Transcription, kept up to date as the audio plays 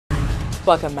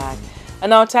Welcome back.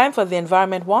 And now time for the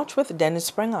Environment Watch with Dennis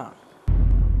Springer.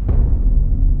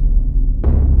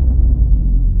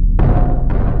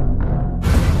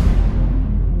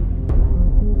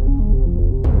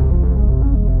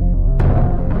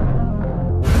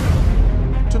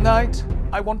 Tonight,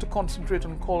 I want to concentrate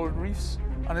on coral reefs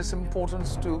and its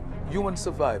importance to human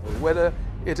survival, whether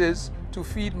it is to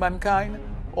feed mankind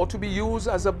or to be used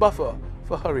as a buffer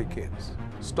for hurricanes,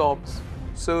 storms,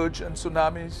 surge and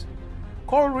tsunamis.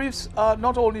 Coral reefs are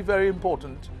not only very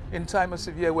important in time of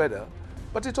severe weather,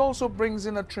 but it also brings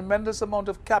in a tremendous amount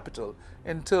of capital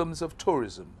in terms of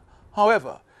tourism.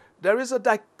 However, there is a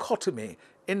dichotomy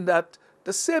in that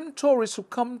the same tourists who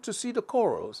come to see the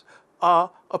corals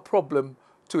are a problem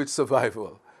to its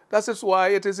survival. That is why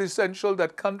it is essential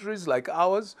that countries like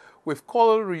ours with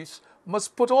coral reefs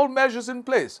must put all measures in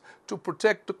place to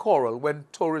protect the coral when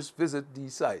tourists visit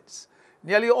these sites.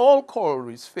 Nearly all coral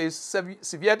reefs face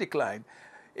severe decline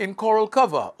in coral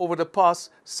cover over the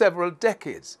past several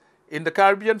decades. In the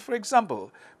Caribbean, for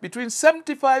example, between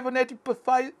 75 and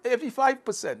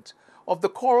 85% of the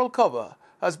coral cover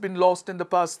has been lost in the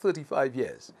past 35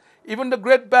 years. Even the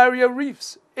Great Barrier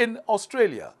Reefs in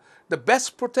Australia, the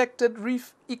best protected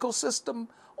reef ecosystem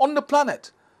on the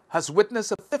planet, has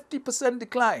witnessed a 50%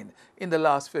 decline in the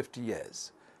last 50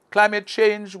 years. Climate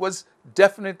change was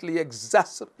definitely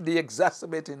the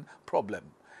exacerbating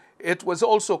problem. It was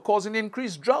also causing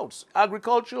increased droughts,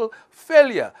 agricultural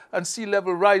failure, and sea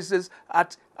level rises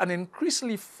at an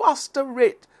increasingly faster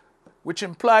rate, which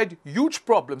implied huge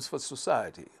problems for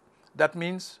society. That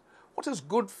means what is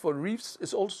good for reefs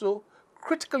is also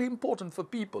critically important for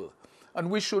people, and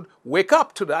we should wake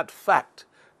up to that fact.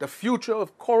 The future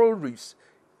of coral reefs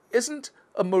isn't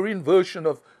a marine version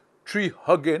of tree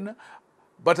hugging,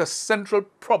 but a central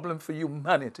problem for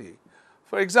humanity.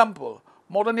 For example,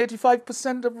 more than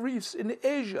 85% of reefs in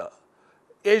Asia,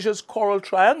 Asia's coral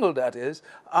triangle that is,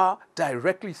 are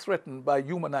directly threatened by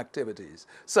human activities,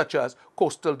 such as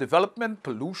coastal development,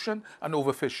 pollution, and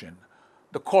overfishing.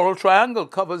 The Coral Triangle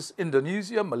covers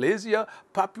Indonesia, Malaysia,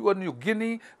 Papua New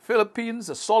Guinea, Philippines,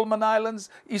 the Solomon Islands,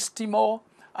 East Timor,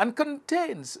 and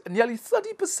contains nearly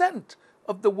 30%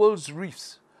 of the world's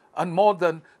reefs and more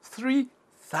than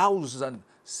 3,000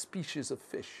 species of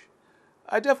fish.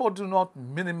 I therefore do not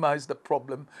minimize the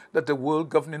problem that the world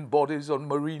governing bodies on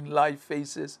marine life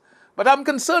faces, but I'm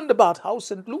concerned about how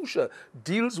St. Lucia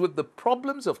deals with the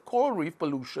problems of coral reef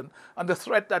pollution and the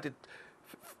threat that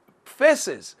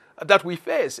we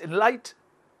face in light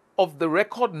of the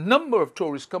record number of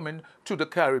tourists coming to the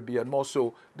Caribbean, more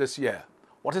so this year.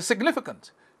 What is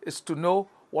significant is to know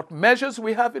what measures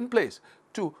we have in place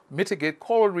to mitigate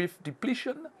coral reef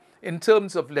depletion in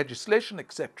terms of legislation,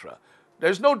 etc. There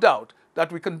is no doubt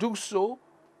that we can do so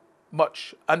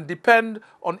much and depend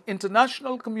on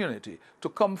international community to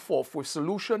come forth with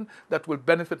solutions that will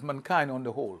benefit mankind on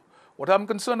the whole. What I'm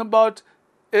concerned about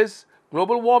is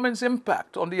global warming's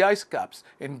impact on the ice caps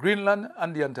in Greenland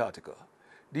and the Antarctica.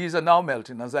 These are now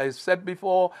melting, as I said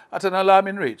before, at an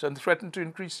alarming rate and threaten to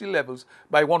increase sea levels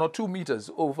by 1 or 2 meters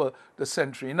over the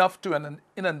century, enough to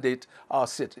inundate our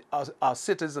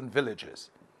cities and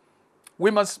villages.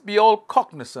 We must be all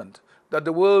cognizant that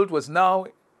the world was now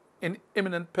in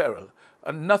imminent peril,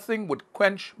 and nothing would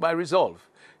quench my resolve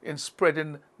in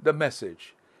spreading the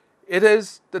message. It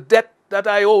is the debt that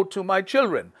I owe to my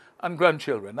children and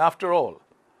grandchildren, after all.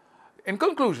 In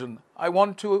conclusion, I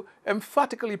want to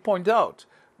emphatically point out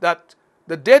that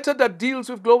the data that deals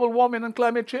with global warming and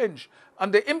climate change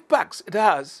and the impacts it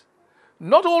has,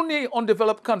 not only on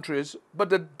developed countries, but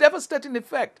the devastating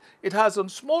effect it has on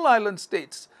small island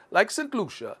states like St.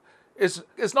 Lucia, is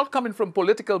not coming from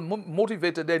political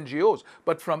motivated NGOs,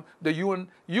 but from the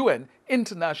UN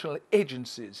international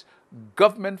agencies,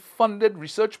 government-funded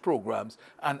research programs,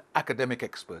 and academic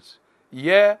experts.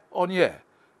 Year on year,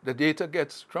 the data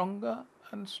gets stronger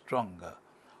and stronger.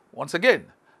 Once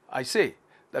again, I say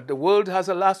that the world has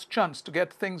a last chance to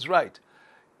get things right.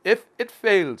 If it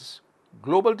fails,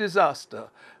 global disaster,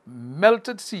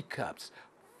 melted sea caps,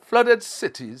 flooded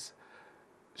cities,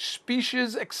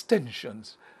 species extinction,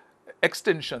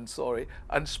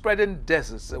 and spreading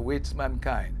deserts awaits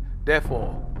mankind.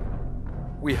 Therefore,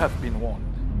 we have been warned.